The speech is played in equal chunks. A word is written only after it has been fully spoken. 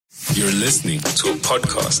You're listening to a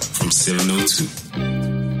podcast from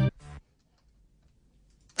 702.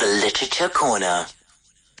 The Literature Corner.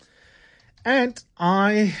 And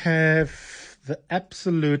I have the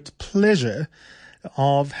absolute pleasure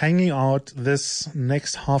of hanging out this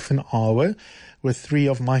next half an hour with three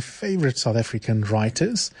of my favorite South African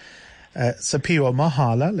writers. Siphiwe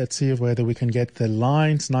Mahala, let's see whether we can get the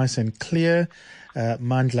lines nice and clear.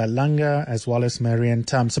 Mandla Langa, as well as Marian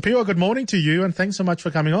Tam. Siphiwe, good morning to you, and thanks so much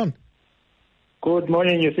for coming on. Good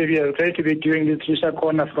morning, Eusebia. Great to be doing this Literature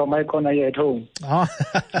Corner from my corner here at home.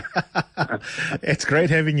 It's great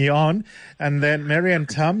having you on. And then Marian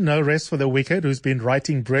Tam, no rest for the wicked, who's been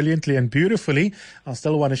writing brilliantly and beautifully. I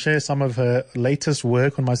still want to share some of her latest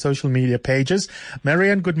work on my social media pages.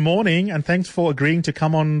 Marian, good morning, and thanks for agreeing to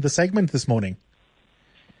come on the segment this morning.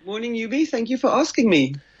 Morning, Yubi. Thank you for asking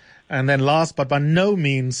me. And then last but by no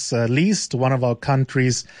means least, one of our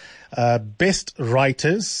country's best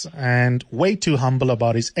writers, and way too humble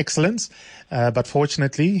about his excellence. But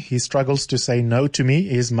fortunately, he struggles to say no to me,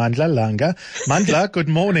 is Mandla Langa. Mandla, good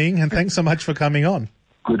morning, and thanks so much for coming on.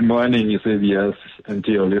 Good morning, Eusebius, and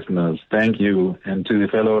to your listeners. Thank you, and to the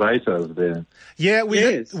fellow writers there. Yeah,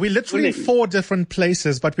 we're literally four different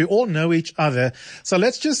places, but we all know each other. So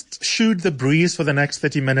let's just shoot the breeze for the next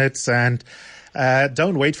 30 minutes and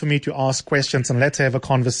don't wait for me to ask questions, and let's have a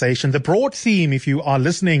conversation. The broad theme, if you are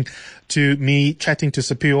listening to me chatting to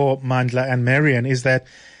Siphiwe, Mandla, and Marian, is that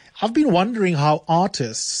I've been wondering how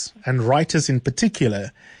artists and writers in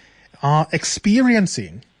particular are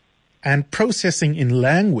experiencing and processing in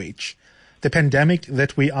language the pandemic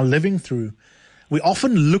that we are living through. We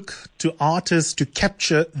often look to artists to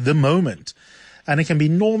capture the moment, and it can be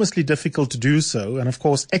enormously difficult to do so. And of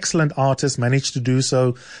course, excellent artists manage to do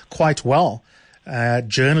so quite well.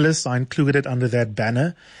 Journalists are included under that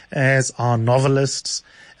banner, as are novelists,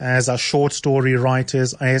 as are short story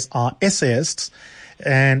writers, as are essayists.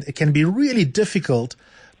 And it can be really difficult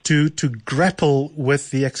to grapple with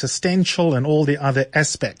the existential and all the other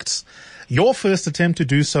aspects. Your first attempt to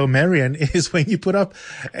do so, Marian, is when you put up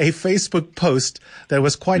a Facebook post that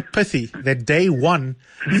was quite pithy, that day one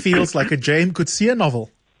feels like a James Coetzee novel.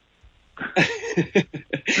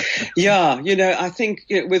 Yeah, I think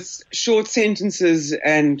with short sentences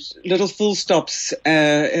and little full stops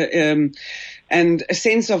and a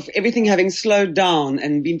sense of everything having slowed down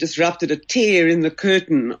and been disrupted, a tear in the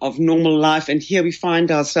curtain of normal life, and here we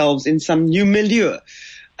find ourselves in some new milieu,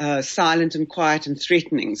 silent and quiet and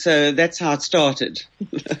threatening. So that's how it started.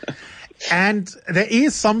 And there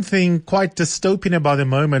is something quite dystopian about the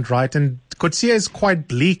moment, right? And Coetzee is quite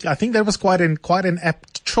bleak. I think that was quite an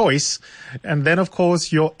apt choice. And then, of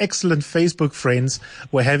course, your excellent Facebook friends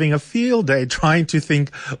were having a field day trying to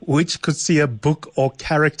think which Coetzee book or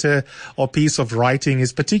character or piece of writing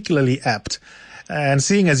is particularly apt. And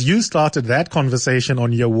seeing as you started that conversation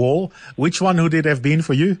on your wall, which one would it have been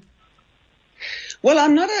for you? Well,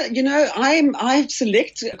 I'm not I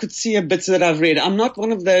select Coetzee bits that I've read. I'm not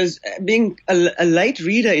one of those, being a late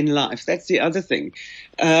reader in life. That's the other thing.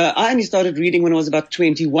 I only started reading when I was about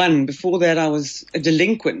 21. Before that, I was a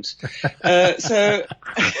delinquent. So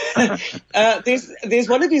there's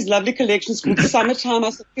one of these lovely collections called Summertime,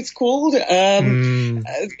 I think it's called.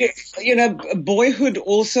 Boyhood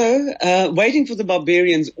also, Waiting for the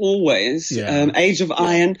Barbarians always, Age of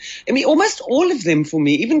Iron. I mean, almost all of them for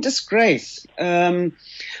me, even Disgrace.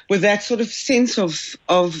 With that sort of sense of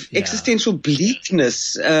existential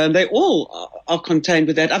bleakness. They all are contained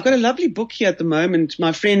with that. I've got a lovely book here at the moment.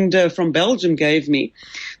 My friend from Belgium gave me.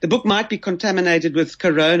 The book might be contaminated with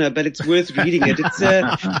corona, but it's worth reading it.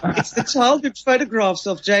 It's the childhood photographs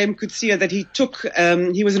of James Coetzee that he took.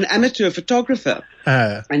 He was an amateur photographer,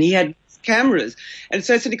 and he had cameras. And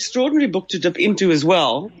so it's an extraordinary book to dip into as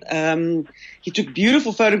well. He took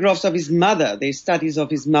beautiful photographs of his mother, their studies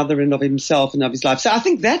of his mother and of himself and of his life. So I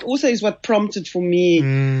think that also is what prompted for me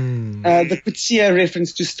the Coetzee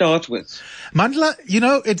reference to start with. Mandla,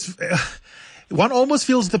 it's one almost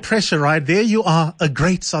feels the pressure, right? There you are, a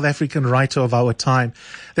great South African writer of our time.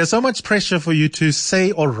 There's so much pressure for you to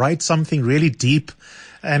say or write something really deep.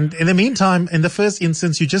 And in the meantime, in the first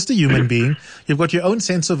instance, you're just a human being. You've got your own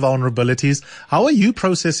sense of vulnerabilities. How are you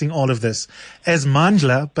processing all of this as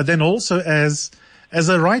Mandla, but then also as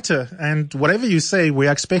a writer? And whatever you say,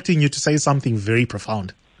 we're expecting you to say something very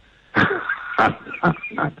profound.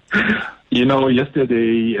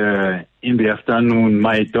 Yesterday in the afternoon,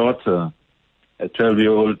 my daughter, a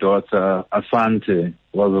 12-year-old daughter, Asante,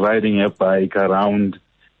 was riding a bike around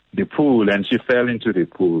the pool, and she fell into the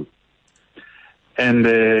pool. And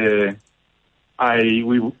we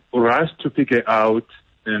rushed to pick her out,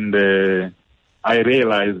 and I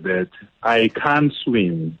realized that I can't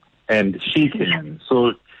swim, and she can.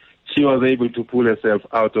 So she was able to pull herself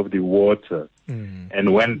out of the water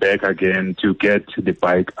and went back again to get the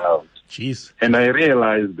bike out. Jeez. And I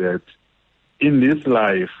realized that in this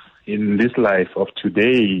life of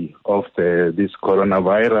today, of this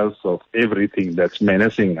coronavirus, of everything that's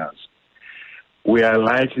menacing us, we are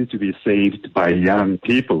likely to be saved by young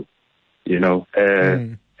people, you know.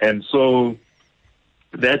 And so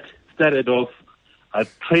that started off a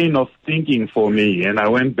train of thinking for me, and I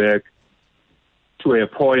went back to a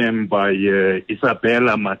poem by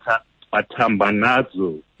Isabella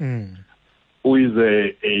Matambanazo, who is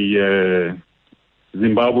a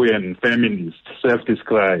Zimbabwean feminist,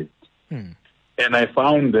 self-described. And I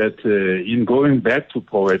found that in going back to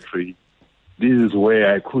poetry, this is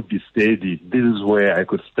where I could be steady. This is where I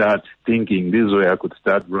could start thinking. This is where I could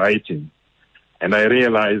start writing. And I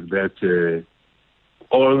realized that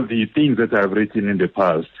all the things that I've written in the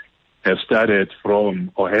past have started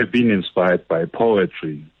from or have been inspired by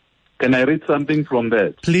poetry. Can I read something from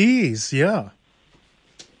that? Please, yeah.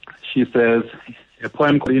 She says, a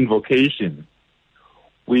poem called Invocation.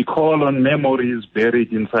 We call on memories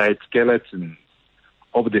buried inside skeletons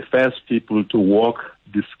of the first people to walk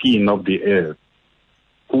the skin of the earth,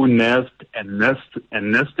 who nested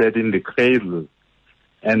in the cradle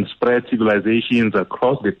and spread civilizations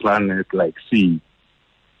across the planet like seeds.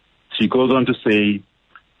 She goes on to say,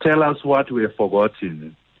 tell us what we have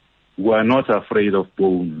forgotten. We are not afraid of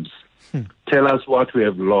bones. Tell us what we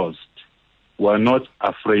have lost. We are not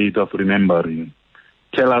afraid of remembering.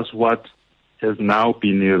 Tell us what has now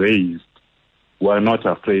been erased. We are not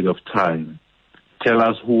afraid of time. Tell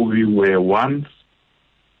us who we were once.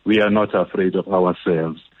 We are not afraid of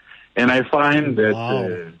ourselves. And I find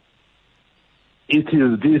that it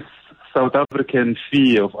is this South African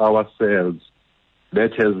fear of ourselves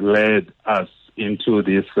that has led us into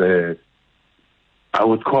this, I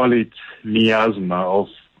would call it miasma of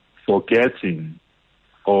forgetting,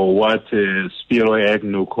 or what Spiro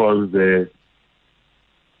Agnew calls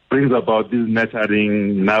brings about these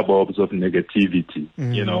nattering nabobs of negativity.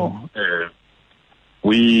 You know,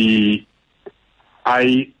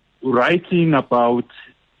 writing about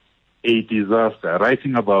a disaster,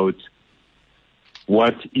 writing about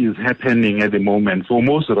what is happening at the moment, for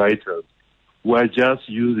most writers, we're just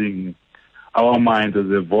using our mind as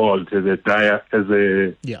a vault, as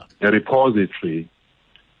a repository.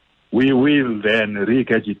 We will then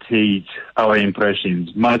regurgitate our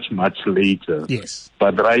impressions much, much later. Yes.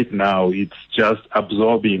 But right now, it's just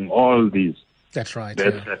absorbing all this. That's right.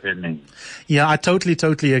 That's happening. Yeah, I totally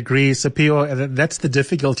agree, Sipio. That's the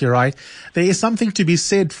difficulty, right? There is something to be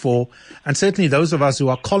said for, and certainly those of us who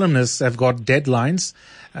are columnists have got deadlines,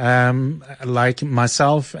 like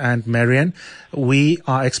myself and Marian. We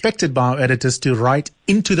are expected by our editors to write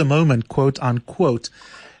into the moment, quote unquote.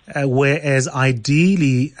 Whereas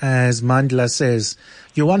ideally, as Mandla says,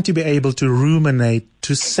 you want to be able to ruminate,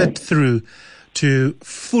 to sit through, to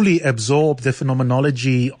fully absorb the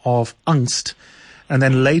phenomenology of angst, and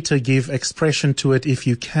then later give expression to it if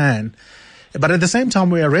you can. But at the same time,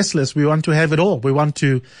 we are restless. We want to have it all. We want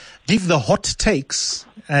to give the hot takes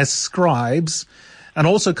as scribes and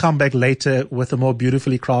also come back later with a more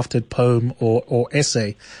beautifully crafted poem or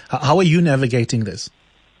essay. How are you navigating this?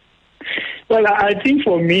 Well, I think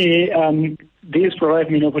for me, this provides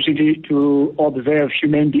me an opportunity to observe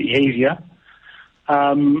human behavior,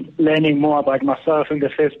 learning more about myself in the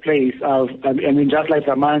first place. Just like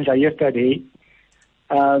Amanda yesterday,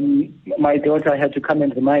 my daughter had to come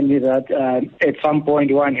and remind me that at some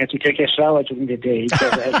point one had to take a shower during the day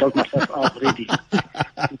because I had dug myself out already.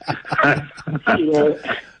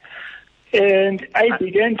 And I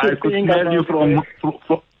began to think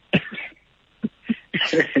about...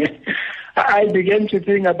 I began to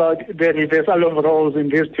think about the reversal of roles in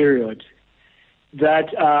this period. That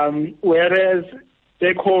whereas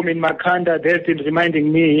back home in Makanda, they've been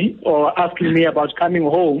reminding me or asking me about coming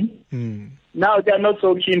home, now they're not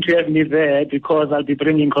so keen to have me there because I'll be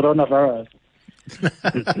bringing coronavirus.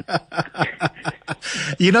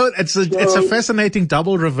 You know, it's a fascinating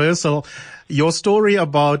double reversal. Your story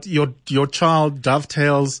about your child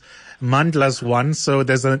dovetails Mandla's one, so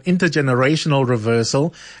there's an intergenerational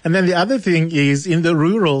reversal. And then the other thing is, in the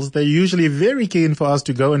rurals, they're usually very keen for us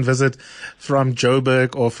to go and visit from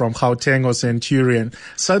Joburg or from Gauteng or Centurion.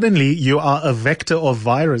 Suddenly, you are a vector of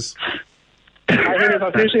virus. I have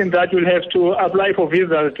a suspicion that you'll have to apply for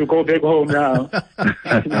visa to go back home now.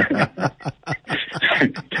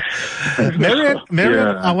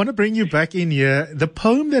 Marian, I want to bring you back in here. The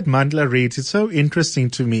poem that Mandla reads is so interesting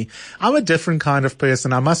to me. I'm a different kind of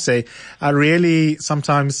person, I must say. I really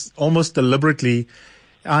sometimes almost deliberately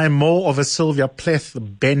I'm more of a Sylvia Plath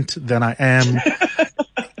bent than I am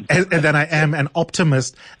an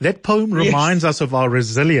optimist. That poem reminds us of our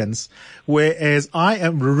resilience, whereas I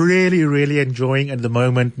am really, really enjoying at the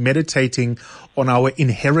moment meditating on our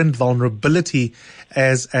inherent vulnerability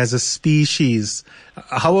as a species.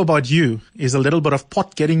 How about you? Is a little bit of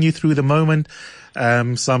pot getting you through the moment?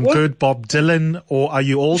 Some good Bob Dylan, or are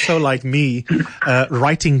you also like me,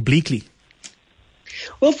 writing bleakly?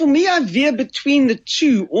 Well, for me, I veer between the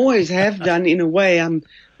two, always have done in a way. I'm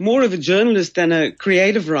more of a journalist than a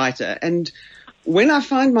creative writer. And when I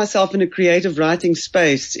find myself in a creative writing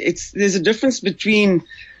space, there's a difference between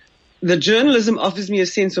the journalism offers me a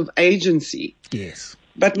sense of agency. Yes.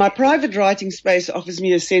 But my private writing space offers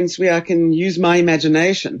me a sense where I can use my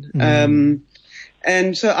imagination.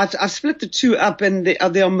 And so I've split the two up, and there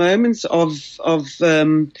are moments of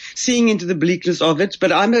seeing into the bleakness of it.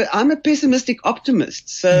 But I'm a pessimistic optimist,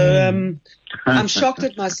 so I'm shocked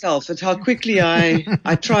at myself at how quickly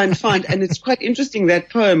I try and find. And it's quite interesting,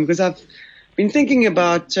 that poem, because I've been thinking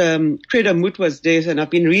about Credo Mutwa's death, and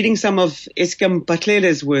I've been reading some of Eskom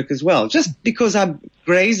Patlele's work as well, just because I'm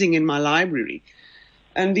grazing in my library.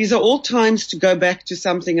 And these are all times to go back to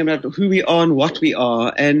something about who we are and what we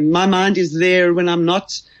are. And my mind is there when I'm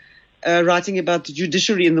not writing about the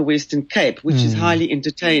judiciary in the Western Cape, which is highly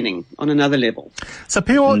entertaining on another level. So,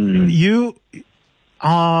 Pio, you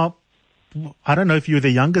are, I don't know if you're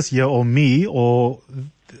the youngest here or me, or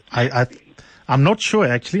I'm not sure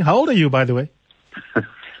actually. How old are you, by the way?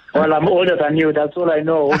 Well, I'm older than you. That's all I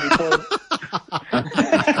know. Because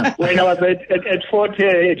when I was at 40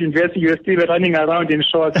 at university, you were still running around in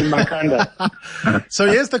shorts in Makanda. So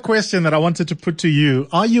here's the question that I wanted to put to you.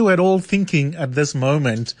 Are you at all thinking at this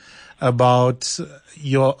moment about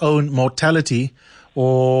your own mortality,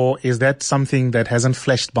 or is that something that hasn't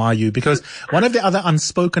flashed by you? Because one of the other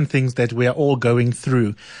unspoken things that we're all going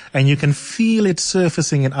through, and you can feel it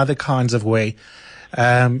surfacing in other kinds of way,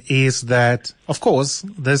 is that, of course,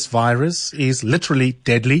 this virus is literally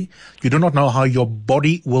deadly. You do not know how your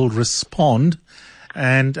body will respond.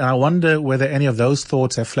 And I wonder whether any of those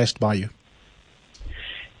thoughts have flashed by you.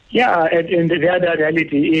 Yeah, and the other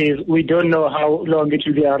reality is we don't know how long it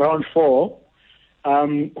will be around for.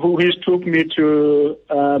 Which took me to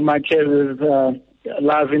Michael's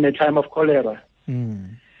Love in a Time of Cholera.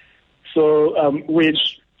 So,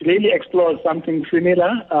 which really explores something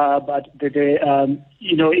similar, but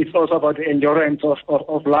it's also about the endurance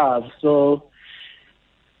of love. So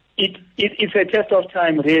it's a test of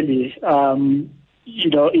time, really.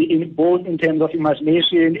 In both in terms of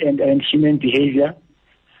imagination and human behavior.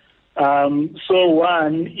 So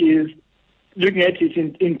one is looking at it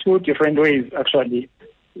in two different ways, actually.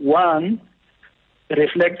 One,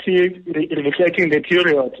 reflecting the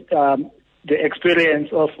period, the experience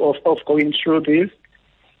of going through this,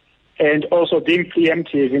 and also being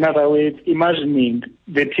preemptive. In other words, imagining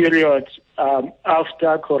the period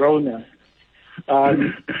after Corona.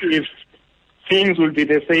 If things will be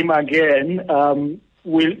the same again,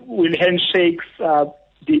 will handshakes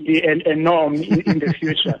be a norm in the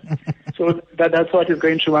future? So that's what is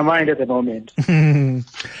going through my mind at the moment.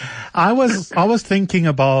 I was thinking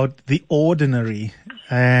about the ordinary,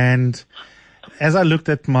 and as I looked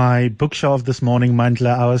at my bookshelf this morning,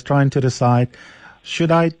 Mandla, I was trying to decide,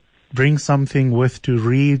 should I bring something with to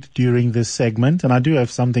read during this segment? And I do have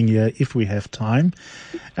something here if we have time.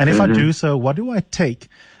 And if I do so, what do I take?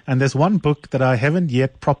 And there's one book that I haven't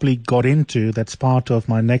yet properly got into that's part of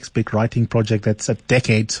my next big writing project that's a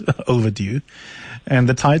decade overdue. And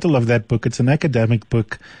the title of that book, it's an academic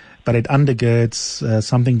book, but it undergirds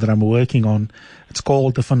something that I'm working on. It's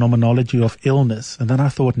called The Phenomenology of Illness. And then I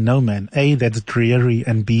thought, no, man, A, that's dreary,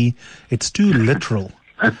 and B, it's too literal.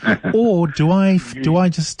 Or do I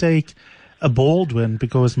just take a Baldwin,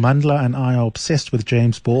 because Mandla and I are obsessed with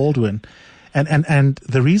James Baldwin. And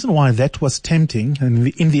the reason why that was tempting, and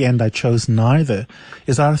in the end I chose neither,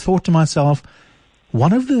 is I thought to myself,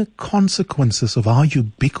 one of the consequences of how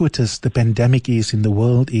ubiquitous the pandemic is in the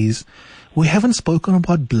world is we haven't spoken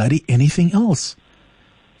about bloody anything else.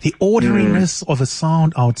 The ordinariness of a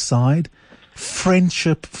sound outside,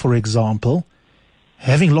 friendship, for example,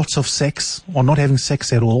 having lots of sex or not having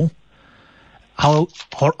sex at all, how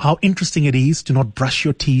interesting it is to not brush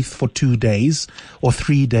your teeth for 2 days or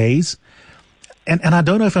 3 days. And I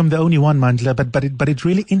don't know if I'm the only one, Mandla, but it's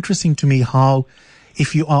really interesting to me how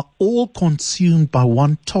if you are all consumed by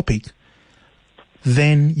one topic,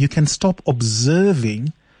 then you can stop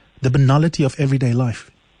observing the banality of everyday life.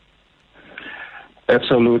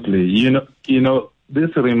 Absolutely. You know,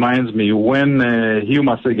 this reminds me when Hugh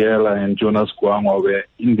Masekela and Jonas Gwangwa were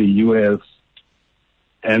in the U.S.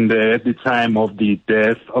 And at the time of the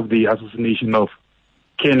death of the assassination of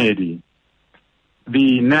Kennedy,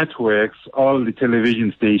 the networks, all the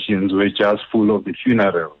television stations were just full of the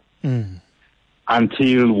funeral.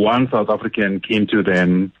 Until one South African came to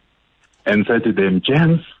them and said to them,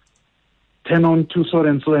 "Gents, turn on to so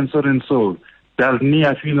and so and so and so. There's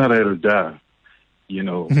near funeral there. You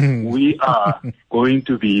know, we are going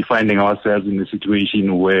to be finding ourselves in a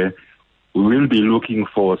situation where we will be looking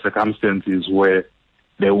for circumstances where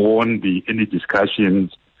there won't be any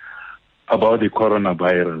discussions about the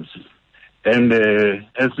coronavirus." And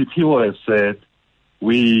as the people have said,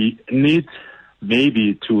 we need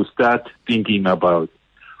maybe to start thinking about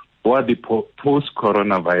what the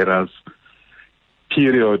post-coronavirus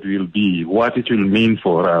period will be, what it will mean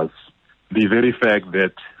for us. The very fact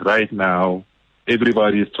that right now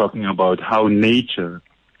everybody is talking about how nature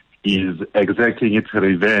is exacting its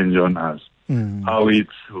revenge on us, how it's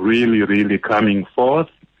really, really coming forth,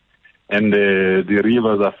 and the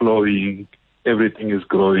rivers are flowing, everything is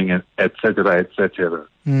growing, etc., etc.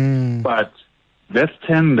 But let's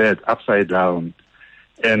turn that upside down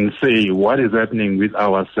and say, what is happening with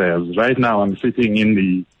ourselves? Right now, I'm sitting in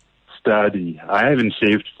the study. I haven't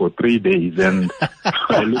shaved for 3 days, and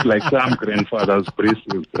I look like some grandfather's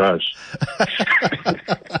bristles brush.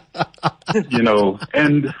 You know,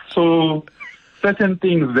 and so certain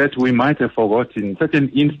things that we might have forgotten, certain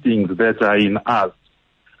instincts that are in us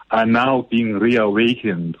are now being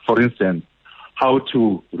reawakened. For instance, how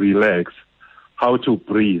to relax, how to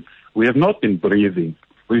breathe. We have not been breathing.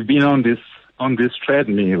 We've been on this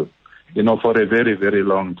treadmill, you know, for a very, very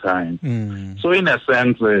long time. So in a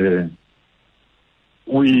sense,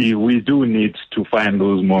 we do need to find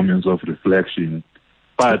those moments of reflection.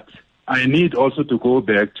 But I need also to go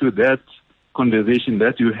back to that conversation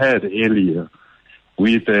that you had earlier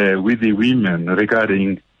with the women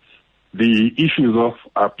regarding the issues of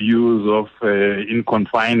abuse in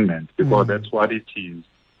confinement, because that's what it is.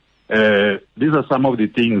 These are some of the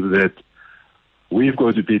things that we've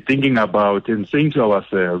got to be thinking about and saying to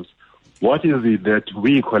ourselves, what is it that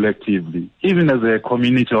we collectively, even as a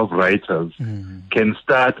community of writers, can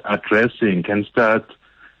start addressing, can start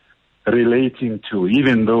relating to,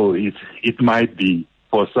 even though it might be,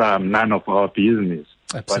 for some, none of our business.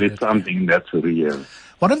 Absolutely. But it's something that's real.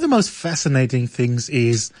 One of the most fascinating things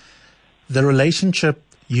is the relationship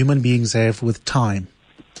human beings have with time.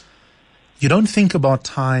 You don't think about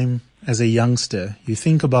time as a youngster. You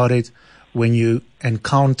think about it when you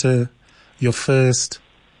encounter your first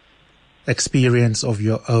experience of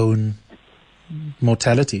your own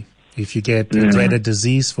mortality. If you get a dreaded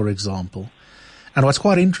disease, for example. And what's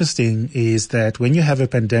quite interesting is that when you have a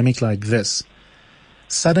pandemic like this,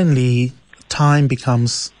 suddenly time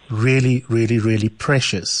becomes really, really, really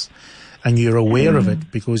precious. And you're aware of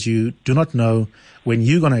it because you do not know when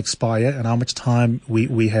you're going to expire and how much time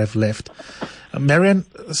we have left. Marianne,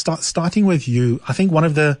 starting with you, I think one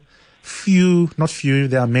of the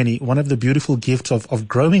there are many, one of the beautiful gifts of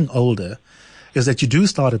growing older is that you do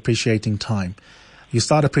start appreciating time. You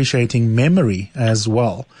start appreciating memory as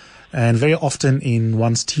well. And very often in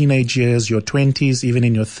one's teenage years, your 20s, even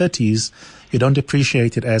in your 30s, you don't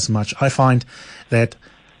appreciate it as much. I find that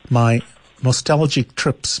my nostalgic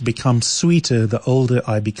trips become sweeter the older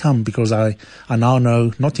I become, because I now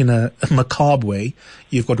know, not in a macabre way,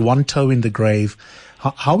 you've got one toe in the grave.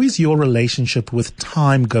 How is your relationship with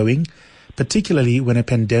time going, particularly when a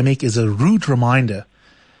pandemic is a rude reminder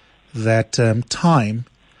that time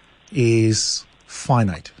is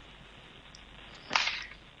finite?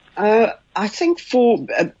 I think for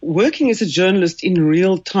working as a journalist in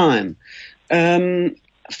real time,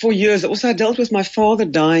 for years, also I dealt with my father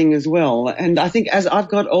dying as well. And I think as I've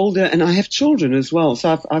got older, and I have children as well,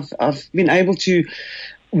 so I've been able to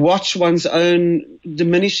watch one's own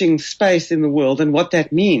diminishing space in the world and what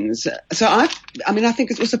that means. So I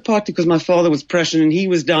think it's also partly because my father was Prussian and he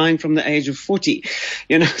was dying from the age of 40,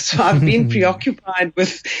 you know, so I've been preoccupied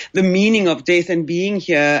with the meaning of death and being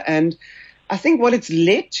here. And I think what it's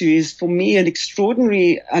led to is, for me, an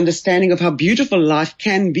extraordinary understanding of how beautiful life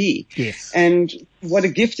can be. Yes. And what a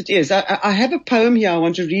gift it is. I have a poem here I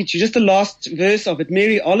want to read you, just the last verse of it,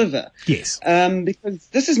 Mary Oliver. Yes. Because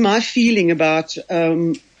this is my feeling about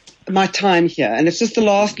my time here. And it's just the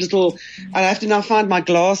last little, I have to now find my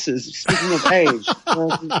glasses, speaking of age.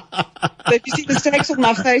 So if you see mistakes on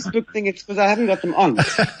my Facebook thing, it's because I haven't got them on.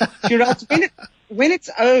 She writes, when it's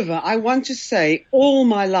over, I want to say, all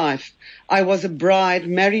my life, I was a bride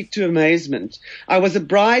married to amazement. I was a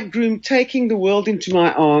bridegroom taking the world into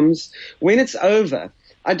my arms. When it's over,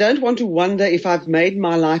 I don't want to wonder if I've made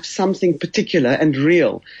my life something particular and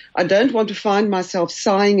real. I don't want to find myself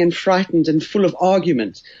sighing and frightened and full of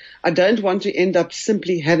argument. I don't want to end up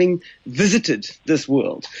simply having visited this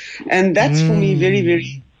world. And that's for me very,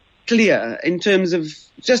 very clear in terms of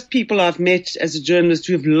just people I've met as a journalist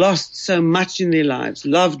who have lost so much in their lives,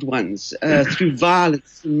 loved ones, through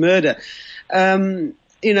violence and murder.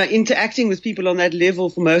 Interacting with people on that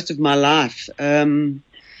level for most of my life,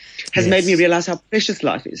 has made me realize how precious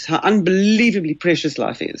life is, how unbelievably precious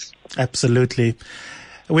life is. Absolutely.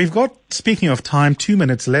 We've got, speaking of time, 2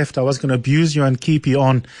 minutes left. I was going to abuse you and keep you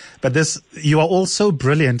on, but you are all so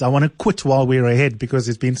brilliant. I want to quit while we're ahead because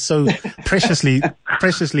it's been so preciously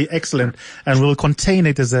excellent, and we'll contain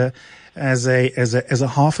it as a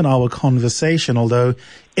half an hour conversation, although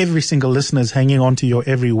every single listener is hanging on to your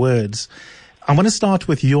every words. I want to start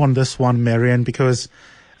with you on this one, Marianne, because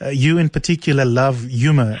you in particular love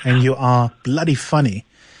humor and you are bloody funny.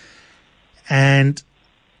 And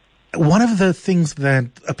one of the things that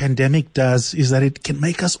a pandemic does is that it can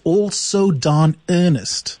make us all so darn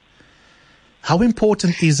earnest. How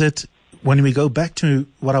important is it, when we go back to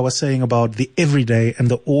what I was saying about the everyday and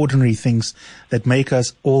the ordinary things that make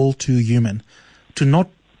us all too human, to not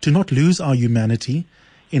lose our humanity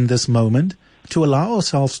in this moment, to allow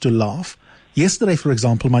ourselves to laugh? Yesterday, for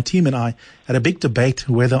example, my team and I had a big debate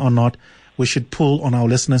whether or not we should pull on our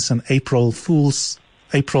listeners an April Fool's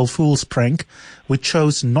prank. We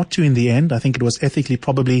chose not to in the end. I think it was ethically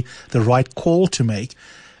probably the right call to make.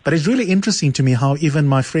 But it's really interesting to me how even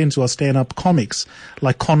my friends who are stand-up comics,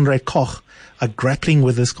 like Conrad Koch, are grappling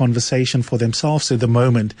with this conversation for themselves at the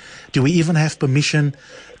moment. Do we even have permission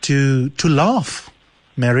to laugh?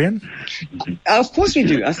 Marianne? Of course we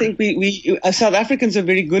do. I think we South Africans are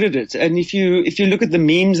very good at it. And if you look at the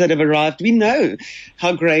memes that have arrived, we know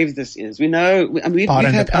how grave this is. We know, we've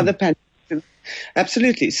had other pandemics.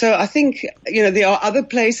 Absolutely. So I think, there are other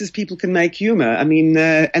places people can make humor. I mean,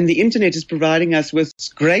 and the internet is providing us with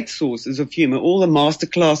great sources of humor. All the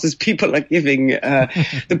masterclasses people are giving,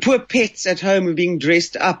 the poor pets at home are being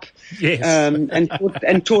dressed up. Yes.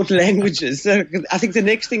 and taught languages. So I think the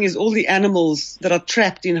next thing is all the animals that are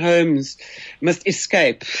trapped in homes must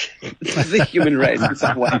escape the human race in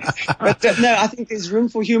some way. But no, I think there's room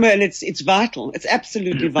for humor, and it's vital. It's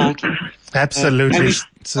absolutely vital. Absolutely.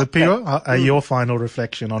 So, Pio, your final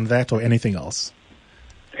reflection on that or anything else?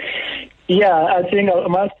 Yeah, I think I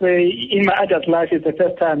must say in my adult life it's the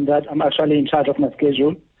first time that I'm actually in charge of my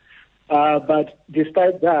schedule. But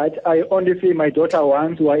despite that, I only see my daughter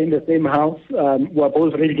once. We are in the same house. We are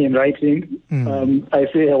both reading and writing. I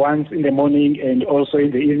see her once in the morning and also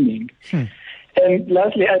in the evening. And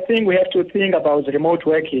lastly, I think we have to think about remote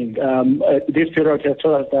working. This period has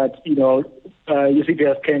told us that,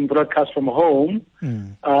 UCBS can broadcast from home.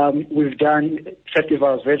 We've done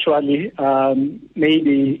festivals virtually.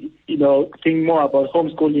 Maybe, think more about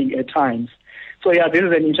homeschooling at times. So, yeah, this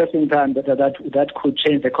is an interesting time that could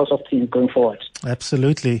change the course of things going forward.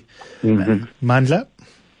 Absolutely. Mandla?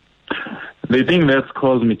 The thing that's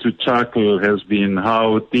caused me to chuckle has been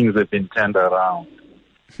how things have been turned around.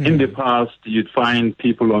 In the past, you'd find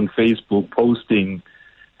people on Facebook posting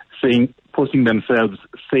themselves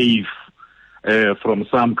safe from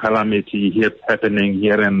some calamity happening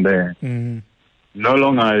here and there. No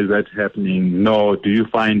longer is that happening. No, do you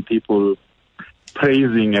find people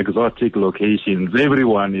praising exotic locations?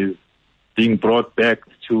 Everyone is being brought back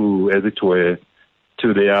to, as it were,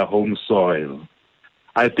 to their home soil.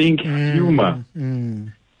 I think humor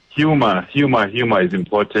is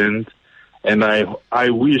important, and I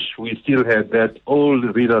wish we still had that old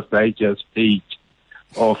Reader's Digest page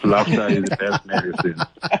of laughter is the best medicine.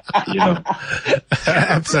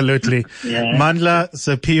 Absolutely. Yeah. Mandla,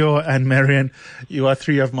 Sapio, and Marianne, you are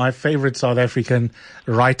three of my favorite South African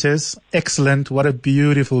writers. Excellent. What a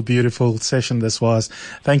beautiful, beautiful session this was.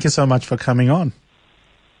 Thank you so much for coming on.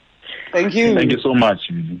 Thank you. Thank you so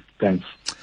much. Thanks.